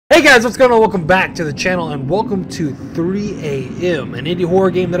Hey guys, what's going on? Welcome back to the channel and welcome to 3 AM, an indie horror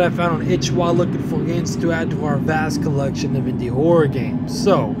game that I found on itch while looking for games to add to our vast collection of indie horror games.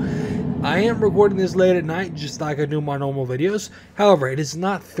 So, I am recording this late at night just like I do my normal videos. However, it is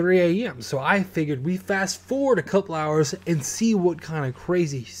not 3 AM, so I figured we fast forward a couple hours and see what kind of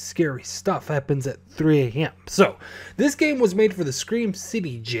crazy, scary stuff happens at 3 AM. So, this game was made for the Scream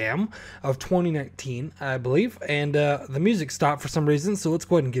City Jam of 2019, I believe, and the music stopped for some reason, so let's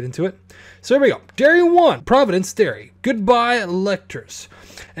go ahead and get into it. So here we go. Dairy 1, Providence Dairy. Goodbye, Lectors.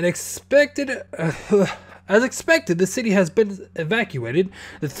 As expected, the city has been evacuated.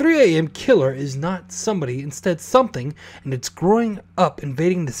 The 3 AM killer is not somebody, instead something, and it's growing up,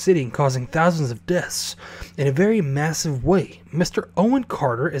 invading the city and causing thousands of deaths in a very massive way. Mr. Owen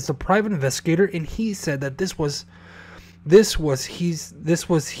Carter is a private investigator, and he said that this was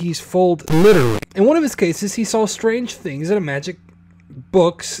he's fold literally. In one of his cases, he saw strange things in a magic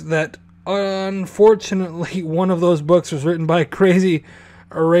books that, unfortunately, one of those books was written by a crazy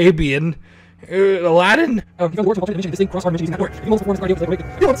Arabian. Aladdin? Dairy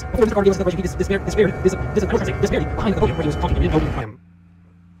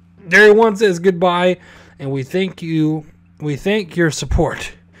 1 says goodbye, and we thank you. We thank your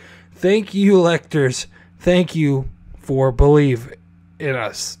support. Thank you, Lectors. Thank you for believe in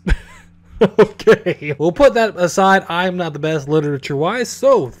us. Okay, we'll put that aside. I'm not the best literature-wise,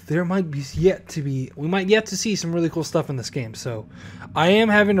 so there might be we might yet to see some really cool stuff in this game. So, I am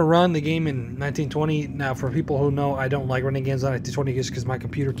having to run the game in 1920. Now, for people who know, I don't like running games on 1920 just because my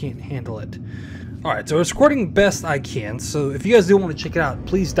computer can't handle it. All right, so it's recording best I can. So, if you guys do want to check it out,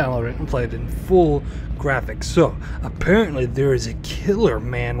 please download it and play it in full graphics. So, apparently there is a killer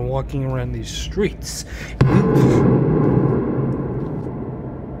man walking around these streets.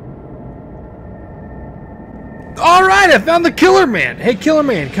 Alright, I found the killer man. Hey, killer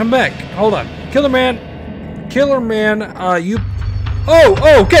man, come back. Hold on. Killer man, you...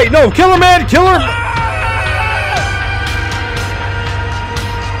 Oh, okay, no, killer man,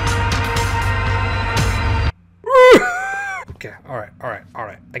 Okay, alright.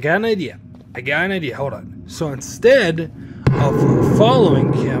 I got an idea. Hold on. So instead of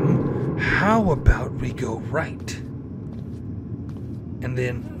following him, how about we go right? And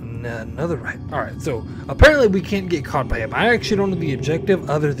then another right. Alright, so apparently we can't get caught by him. I actually don't know the objective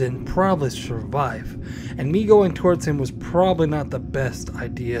other than probably survive. And me going towards him was probably not the best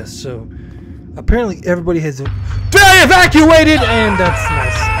idea, so apparently everybody has been evacuated, and that's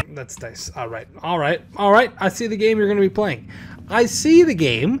nice. That's nice. Alright. I see the game you're going to be playing. I see the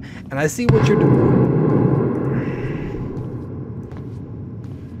game, and I see what you're doing.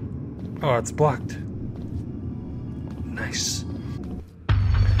 Oh, it's blocked. Nice.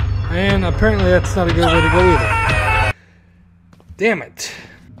 And apparently that's not a good way to go either. Damn it.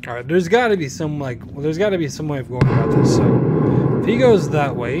 Alright, there's gotta be some way of going about this. So if he goes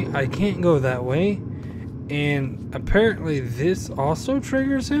that way, I can't go that way. And apparently this also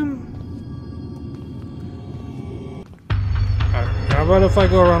triggers him. Alright, how about if I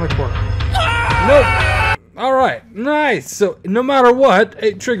go around the corner? Nope. Alright, nice. So no matter what,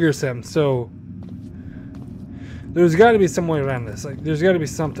 it triggers him. So there's got to be some way around this. Like, there's got to be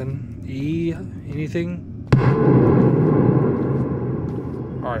something. Anything?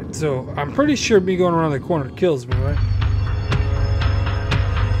 Alright, so I'm pretty sure me going around the corner kills me, right?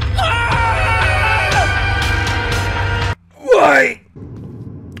 Why?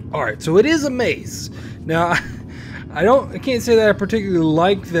 Alright, so it is a maze. Now, I can't say that I particularly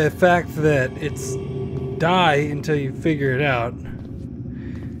like the fact that it's die until you figure it out.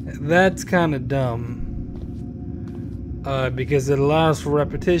 That's kind of dumb. Because it allows for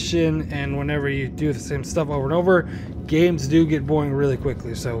repetition, and whenever you do the same stuff over and over, games do get boring really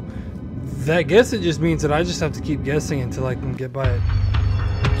quickly. So I guess it just means that I just have to keep guessing until I can get by it.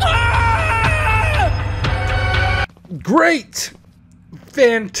 Great!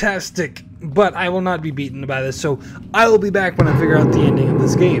 Fantastic! But I will not be beaten by this, so I will be back when I figure out the ending of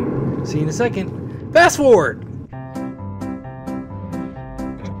this game. See you in a second. Fast forward!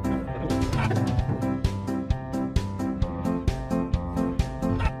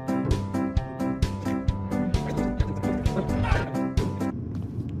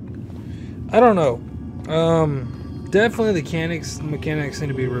 I don't know. Definitely the mechanics need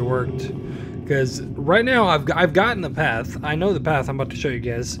to be reworked, because right now I've gotten the path. I know the path I'm about to show you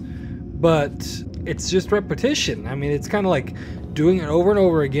guys, but it's just repetition. I mean, it's kind of like doing it over and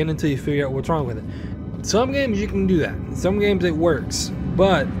over again until you figure out what's wrong with it. Some games you can do that. Some games it works,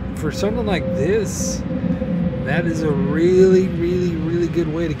 but for something like this, that is a really good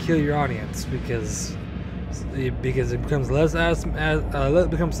way to kill your audience, because because it becomes less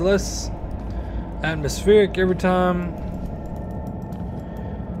atmospheric every time.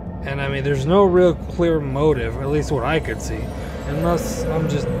 And I mean, there's no real clear motive, at least what I could see, unless I'm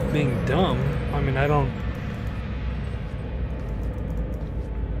just being dumb. I mean, I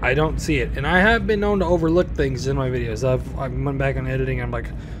don't see it, and I have been known to overlook things in my videos. I've went back on editing, and I'm like,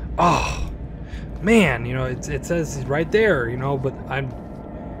 oh man, you know, it says it's right there, you know, but I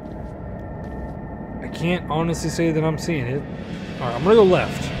can't honestly say that I'm seeing it. All right, I'm gonna go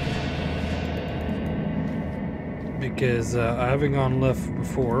left because I haven't gone left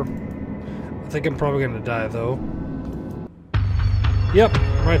before. I think I'm probably gonna die though. Yep,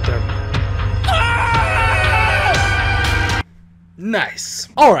 right there. Nice.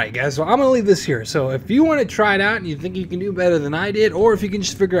 Alright guys, so I'm going to leave this here. So if you want to try it out and you think you can do better than I did, or if you can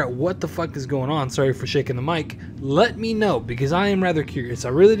just figure out what the fuck is going on, sorry for shaking the mic, let me know, because I am rather curious. I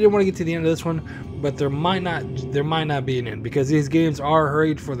really didn't want to get to the end of this one, but there might not be an end, because these games are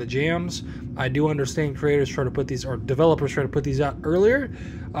hurried for the jams. I do understand creators try to put these, or developers try to put these out earlier,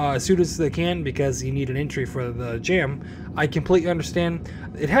 as soon as they can, because you need an entry for the jam. I completely understand.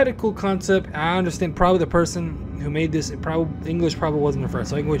 It had a cool concept. I understand probably the person who made this, English probably wasn't their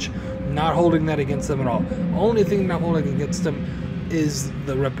first language. Not holding that against them at all. Only thing not holding against them is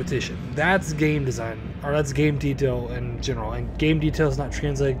the repetition. That's game design, or that's game detail in general. And game detail is not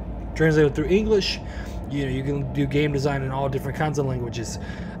translated through English. You know, you can do game design in all different kinds of languages,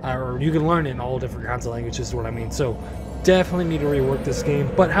 or you can learn it in all different kinds of languages, is what I mean. So definitely need to rework this game.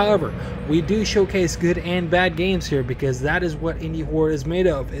 But however, we do showcase good and bad games here, because that is what indie horror is made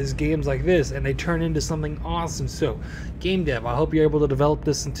of, is games like this, and they turn into something awesome. So game dev, I hope you're able to develop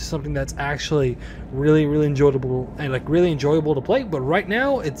this into something that's actually really enjoyable, and like really enjoyable to play. But right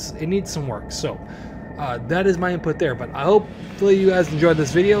now it needs some work. So that is my input there. But I hopefully you guys enjoyed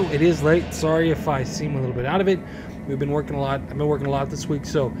this video. It is late, sorry if I seem a little bit out of it. We've been working a lot. I've been working a lot this week,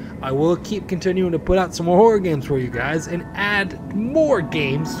 so I will keep continuing to put out some more horror games for you guys and add more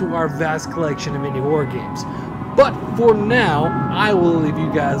games to our vast collection of indie horror games. But for now, I will leave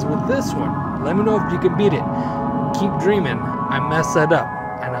you guys with this one. Let me know if you can beat it. Keep dreaming. I messed that up,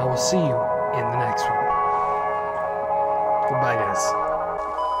 and I will see you